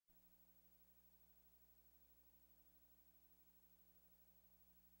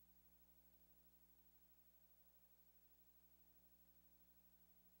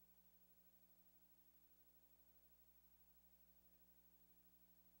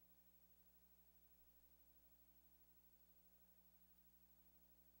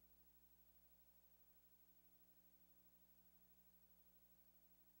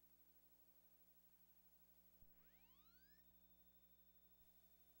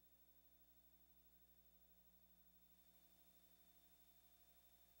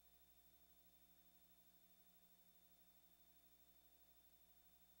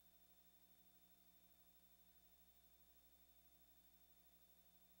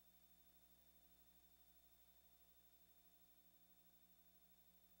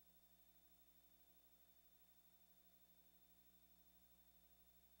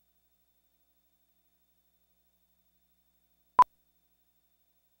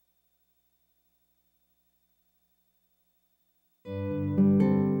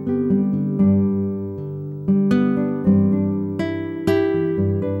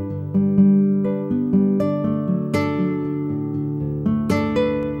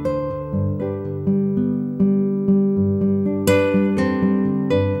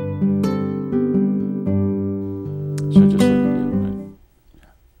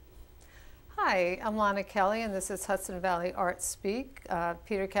I'm Lonna Kelly, and this is Hudson Valley Art Speak.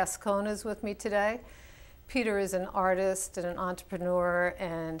 Peter Cascone is with me today. Peter is an artist and an entrepreneur,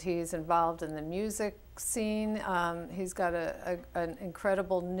 and he's involved in the music scene. He's got an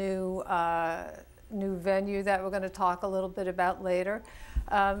incredible new venue that we're going to talk a little bit about later.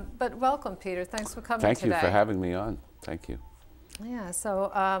 But welcome, Peter. Thanks for coming today. Thank you for having me on. Thank you. Yeah,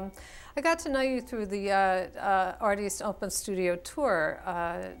 so I got to know you through the Artist Open Studio Tour,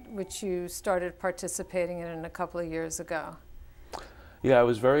 which you started participating in a couple of years ago. Yeah, I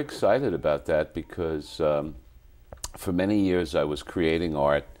was very excited about that because for many years I was creating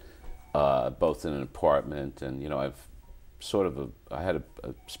art, both in an apartment and, you know, I had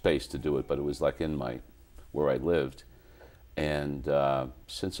a space to do it, but it was like in where I lived. And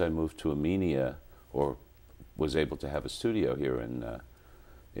since I moved to Amenia, or was able to have a studio here in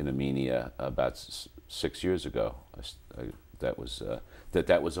Amenia about 6 years ago, that was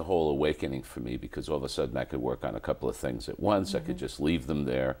a whole awakening for me, because all of a sudden I could work on a couple of things at once. Mm-hmm. I could just leave them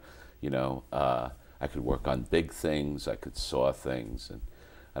there, you know. I could work on big things. I could saw things,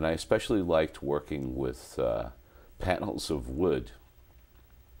 and I especially liked working with panels of wood.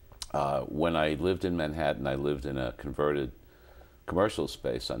 When I lived in Manhattan, I lived in a converted commercial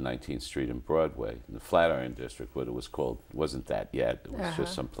space on 19th Street and Broadway, in the Flatiron District. What it was called wasn't that yet. It was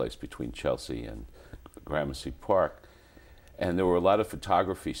just some place between Chelsea and Gramercy Park. And there were a lot of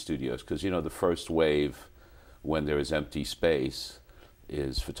photography studios, because, you know, the first wave when there is empty space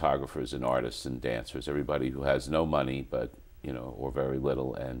is photographers and artists and dancers, everybody who has no money, but, you know, or very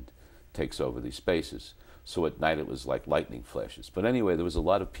little, and takes over these spaces. So at night it was like lightning flashes. But anyway, there was a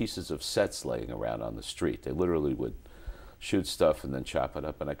lot of pieces of sets laying around on the street. They literally would shoot stuff and then chop it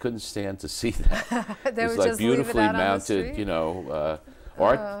up, and I couldn't stand to see that. It was like beautifully mounted, you know,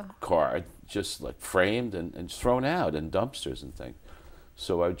 art card, just like framed and thrown out in dumpsters and things.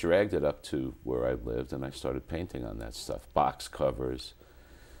 So I dragged it up to where I lived, and I started painting on that stuff, box covers,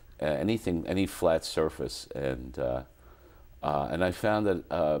 anything, any flat surface, and I found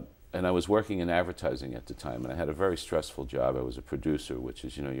that, and I was working in advertising at the time, and I had a very stressful job. I was a producer, which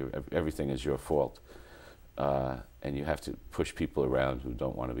is, you know, everything is your fault. And you have to push people around who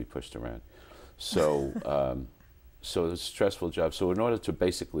don't want to be pushed around. So, so it was a stressful job. So in order to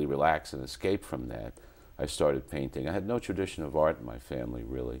basically relax and escape from that, I started painting. I had no tradition of art in my family,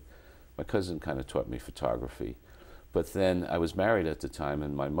 really. My cousin kind of taught me photography. But then I was married at the time,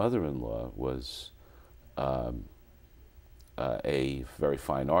 and my mother-in-law was a very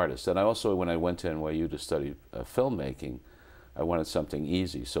fine artist. And I also, when I went to NYU to study filmmaking, I wanted something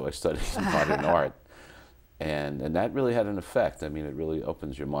easy, so I studied modern art. And that really had an effect. I mean, it really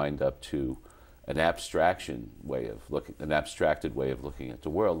opens your mind up to an abstracted way of looking at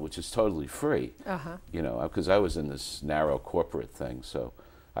the world, which is totally free. You know, because I was in this narrow corporate thing, so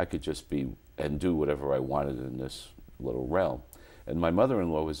I could just be and do whatever I wanted in this little realm. And my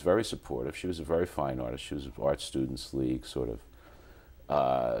mother-in-law was very supportive. She was a very fine artist. She was of Art Students League, sort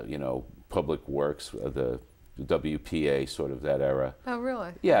of, you know, public works, the WPA, sort of that era. Oh,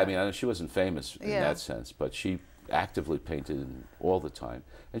 really? Yeah, I mean, she wasn't famous in that sense, but she actively painted all the time.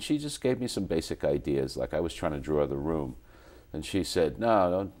 And she just gave me some basic ideas, like I was trying to draw the room. And she said,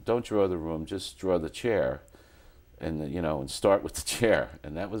 no, don't draw the room, just draw the chair. And, you know, and start with the chair.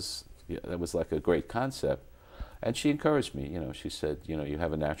 And that was like a great concept. And she encouraged me, you know, she said, you know, you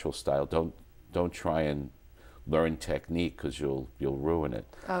have a natural style, don't try and learn technique, because you'll ruin it.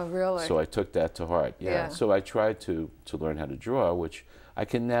 Oh, really? So I took that to heart. Yeah. So I tried to learn how to draw, which I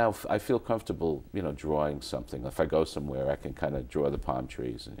can now. I feel comfortable, you know, drawing something. If I go somewhere, I can kind of draw the palm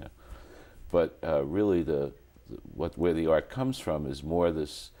trees, and, you know. But really, where the art comes from is more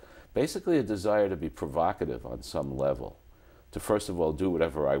this, basically a desire to be provocative on some level, to first of all do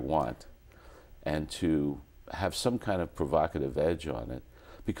whatever I want, and to have some kind of provocative edge on it.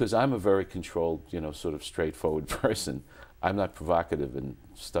 Because I'm a very controlled, you know, sort of straightforward person. I'm not provocative in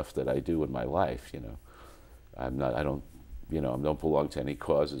stuff that I do in my life, you know. I don't belong to any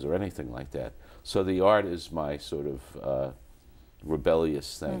causes or anything like that. So the art is my sort of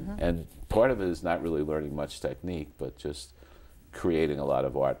rebellious thing. And part of it is not really learning much technique, but just creating a lot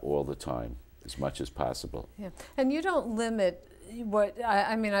of art all the time, as much as possible. Yeah. And you don't limit what,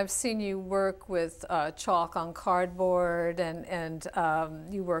 I mean, I've seen you work with chalk on cardboard, and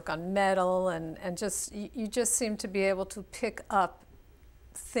you work on metal, and just, you just seem to be able to pick up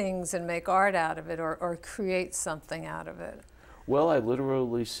things and make art out of it, or create something out of it. Well, I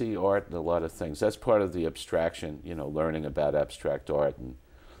literally see art in a lot of things. That's part of the abstraction, you know, learning about abstract art,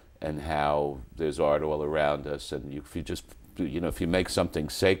 and how there's art all around us. And if you just, you know, if you make something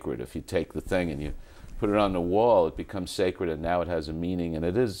sacred, if you take the thing and you put it on the wall, it becomes sacred, and now it has a meaning, and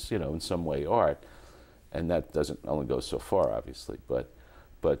it is, you know, in some way art. And that doesn't only go so far, obviously, but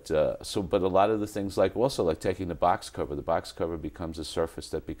a lot of the things, like also like taking the box cover becomes a surface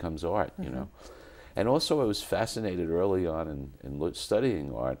that becomes art, you know. And also I was fascinated early on in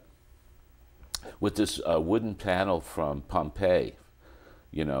studying art with this wooden panel from Pompeii,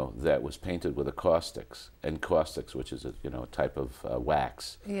 you know, that was painted with caustics, which is a, you know, a type of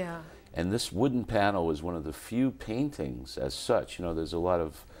wax. Yeah. And this wooden panel was one of the few paintings as such. You know, there's a lot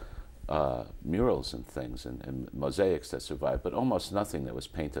of murals and things and mosaics that survive, but almost nothing that was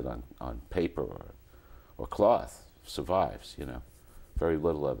painted on paper or cloth survives, you know. Very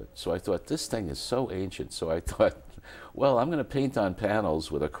little of it. So I thought, this thing is so ancient. So I thought, well, I'm going to paint on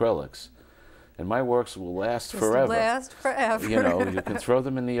panels with acrylics, and my works will last forever. Last forever. You know, you can throw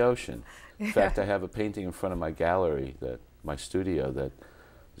them in the ocean. In fact, I have a painting in front of my gallery, my studio, that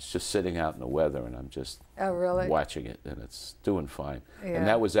it's just sitting out in the weather, and I'm just watching it, and it's doing fine. Yeah. And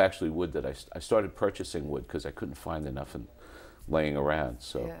that was actually wood that I started purchasing wood because I couldn't find enough laying around.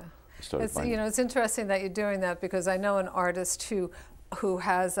 So I started buying. You know, it's interesting that you're doing that, because I know an artist who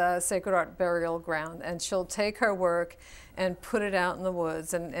has a sacred art burial ground, and she'll take her work and put it out in the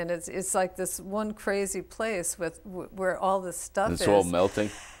woods, and it's like this one crazy place where all this stuff is. It's all melting.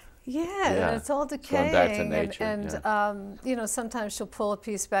 Yeah, and it's all decaying. Going back to nature. And you know, sometimes she'll pull a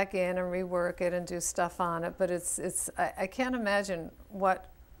piece back in and rework it and do stuff on it, but I can't imagine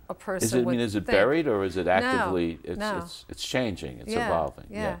what a person would is it think. Buried, or is it actively? No, it's changing. It's evolving.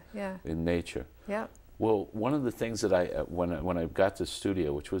 Yeah. In nature. Yeah. Well, one of the things that when I got the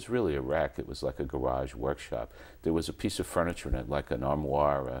studio, which was really a rack, it was like a garage workshop. There was a piece of furniture in it, like an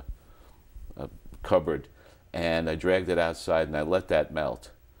armoire, a cupboard, and I dragged it outside and I let that melt.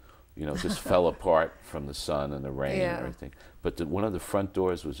 You know, it just fell apart from the sun and the rain and everything. But one of the front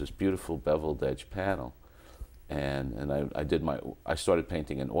doors was this beautiful beveled edge panel, and I started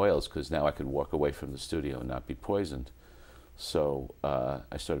painting in oils, because now I could walk away from the studio and not be poisoned. So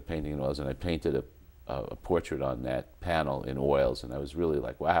I started painting in oils, and I painted a portrait on that panel in oils, and I was really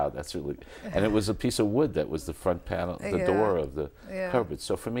like, wow, that's really, and it was a piece of wood that was the front panel, the door of the cupboard.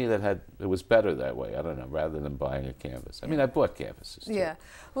 So for me, it was better that way. I don't know, rather than buying a canvas. I mean, I bought canvases too. Yeah.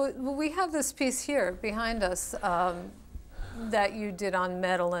 Well, we have this piece here behind us that you did on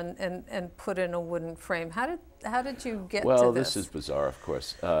metal and put in a wooden frame. How did you get to this? Well, this is bizarre, of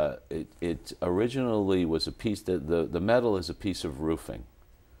course. It originally was a piece that the metal is a piece of roofing.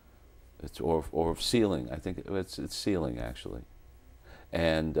 Or ceiling. I think it's ceiling, actually.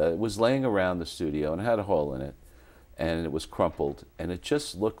 And it was laying around the studio, and it had a hole in it, and it was crumpled, and it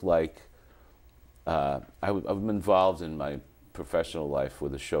just looked like I'm involved in my professional life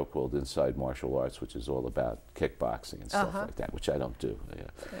with a show called Inside Martial Arts, which is all about kickboxing and stuff like that, which I don't do.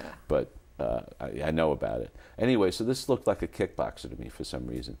 But I know about it. Anyway, so this looked like a kickboxer to me for some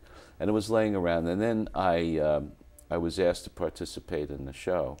reason, and it was laying around, and then I was asked to participate in the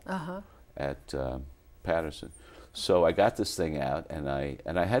show at Patterson. So I got this thing out, and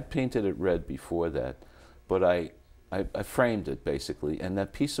I had painted it red before that, but I framed it basically, and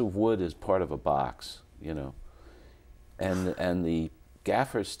that piece of wood is part of a box, you know, and the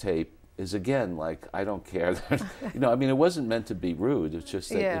gaffer's tape is, again, like, I don't care. You know, I mean, it wasn't meant to be rude. It's just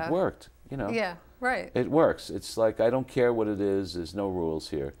that it worked, you know. Yeah, right. It works. It's like, I don't care what it is. There's no rules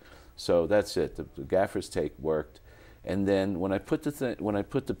here. So that's it. The gaffer's tape worked. And then when I put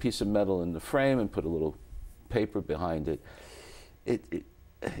the piece of metal in the frame and put a little paper behind it, it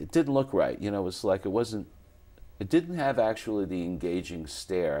didn't look right. You know, it's like it didn't have actually the engaging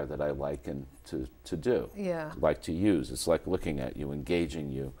stare that I liken to do. Yeah. Like to use. It's like looking at you,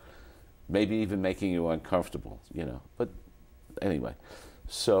 engaging you, maybe even making you uncomfortable, you know. But anyway,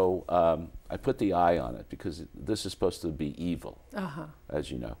 so I put the eye on it, because this is supposed to be evil,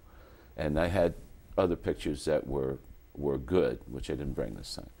 as you know. And I had other pictures that were good, which I didn't bring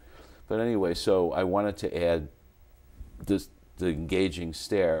this time. But anyway, so I wanted to add the engaging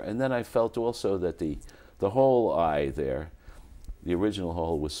stare, and then I felt also that the whole eye there, the original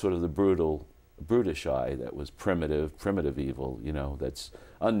whole, was sort of the brutish eye that was primitive evil, you know, that's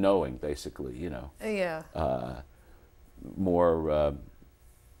unknowing, basically, you know. Yeah. More,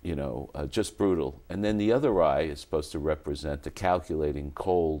 you know, just brutal. And then the other eye is supposed to represent the calculating,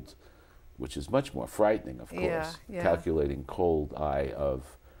 cold, which is much more frightening, of course. Yeah. Calculating, cold eye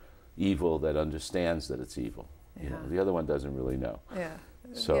of evil that understands that it's evil. Yeah. You know, the other one doesn't really know. Yeah.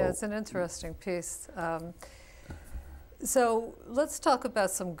 So, yeah, it's an interesting piece. So let's talk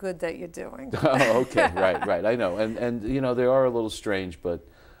about some good that you're doing. Oh, okay, right. I know, and you know, they are a little strange, but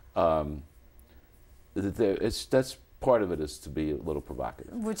that's part of it is to be a little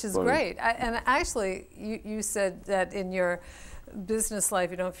provocative. Which is great. And actually, you said that in your business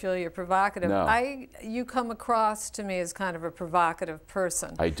life you don't feel you're provocative. No. You come across to me as kind of a provocative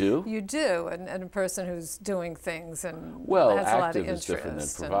person. I do? You do, and a person who's doing things and well, has a lot of active is different than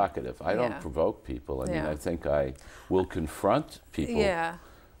interest provocative. I don't provoke people. I mean, I think I will confront people. Yeah.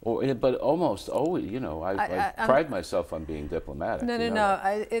 But almost always, you know, I pride myself on being diplomatic. No,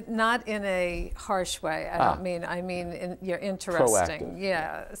 not in a harsh way. I mean you're interesting. Proactive.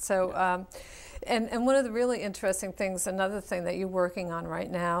 Yeah. So, and one of the really interesting things, another thing that you're working on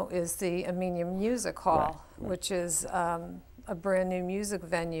right now is the Amenia Music Hall, which is a brand new music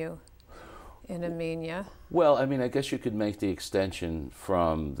venue in Amenia. Well, I mean, I guess you could make the extension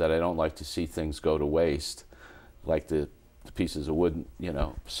from that I don't like to see things go to waste, like the pieces of wood, you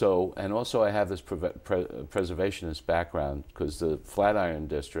know. So, and also I have this preservationist background because the Flatiron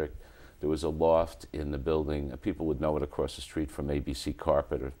District, there was a loft in the building. People would know it across the street from ABC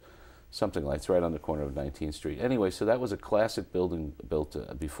Carpet or something like. It's right on the corner of 19th Street. Anyway, so that was a classic building built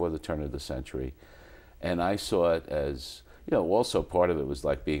before the turn of the century, and I saw it as, you know, also part of it was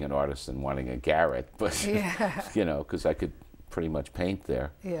like being an artist and wanting a garret, but you know, because I could pretty much paint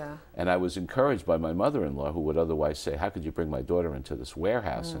there. Yeah. And I was encouraged by my mother-in-law, who would otherwise say, how could you bring my daughter into this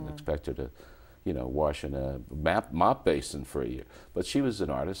warehouse and expect her to, you know, wash in a mop basin for a year? But she was an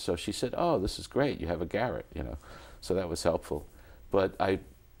artist, so she said, oh, this is great, you have a garret, you know. So that was helpful. But I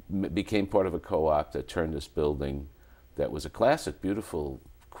became part of a co-op that turned this building that was a classic, beautiful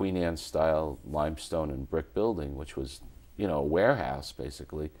Queen Anne style limestone and brick building, which was, you know, a warehouse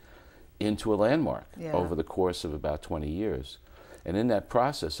basically, into a landmark over the course of about 20 years. And in that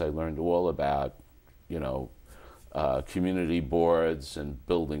process, I learned all about, you know, community boards and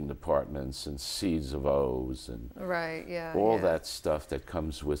building departments and C's of O's and all that stuff that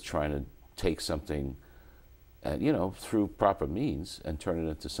comes with trying to take something and, you know, through proper means and turn it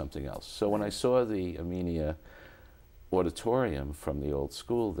into something else. So when I saw the Amenia auditorium from the old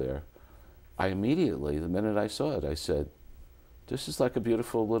school there, I immediately, the minute I saw it, I said, this is like a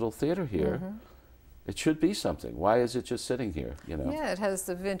beautiful little theater here. It should be something. Why is it just sitting here, you know? Yeah, it has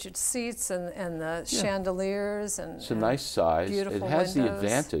the vintage seats and the chandeliers and it's a nice size. Beautiful it has windows. The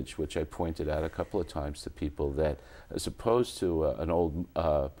advantage, which I pointed out a couple of times to people, that as opposed to an old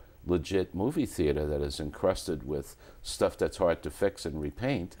legit movie theater that is encrusted with stuff that's hard to fix and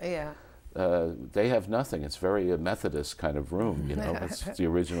repaint, they have nothing. It's very a Methodist kind of room, you know. It's the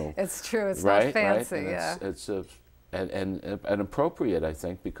original. It's true. It's right, not fancy. Right? And it's and appropriate, I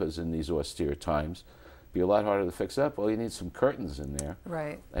think, because in these austere times, it'd be a lot harder to fix up. Well, you need some curtains in there,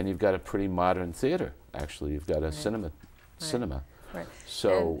 and you've got a pretty modern theater. Actually, you've got a cinema. Right.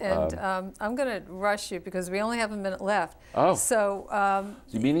 So, I'm going to rush you because we only have a minute left. Oh. So,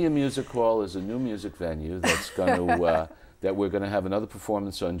 the Amenia Music Hall is a new music venue that's going to that we're going to have another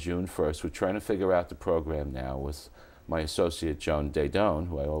performance on June 1st. We're trying to figure out the program now with my associate Joan Dadone,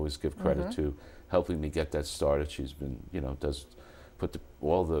 who I always give credit to, helping me get that started. She's been, you know, does put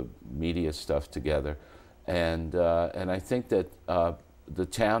all the media stuff together, and I think that the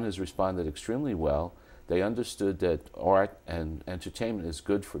town has responded extremely well. They understood that art and entertainment is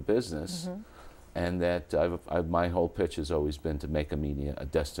good for business, and that my whole pitch has always been to make Amenia a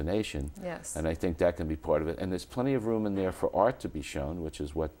destination. Yes. And I think that can be part of it. And there's plenty of room in there for art to be shown, which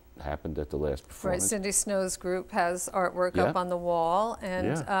is what happened at the last performance. Right. Cindy Snow's group has artwork up on the wall,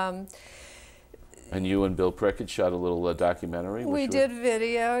 and. And you and Bill Prickett shot a little documentary. We did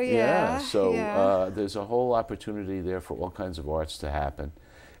video, So there's a whole opportunity there for all kinds of arts to happen.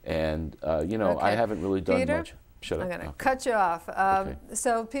 And, you know, I haven't really done much. Shut up. I'm going to cut you off.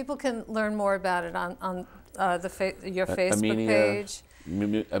 So people can learn more about it on your Facebook page.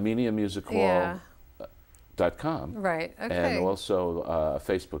 Amenia Music Hall.com. Right, okay. And also a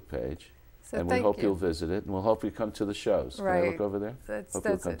Facebook page. So and we hope you'll visit it, and we'll hope you come to the shows. Can I look over there? Hope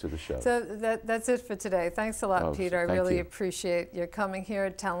you'll come to the shows. So that's it for today. Thanks a lot, Peter. I really appreciate your coming here,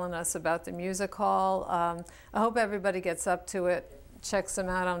 telling us about the music hall. I hope everybody gets up to it, checks them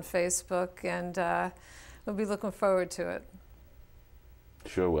out on Facebook, and we'll be looking forward to it.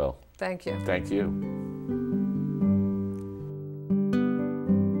 Sure will. Thank you. Thank you.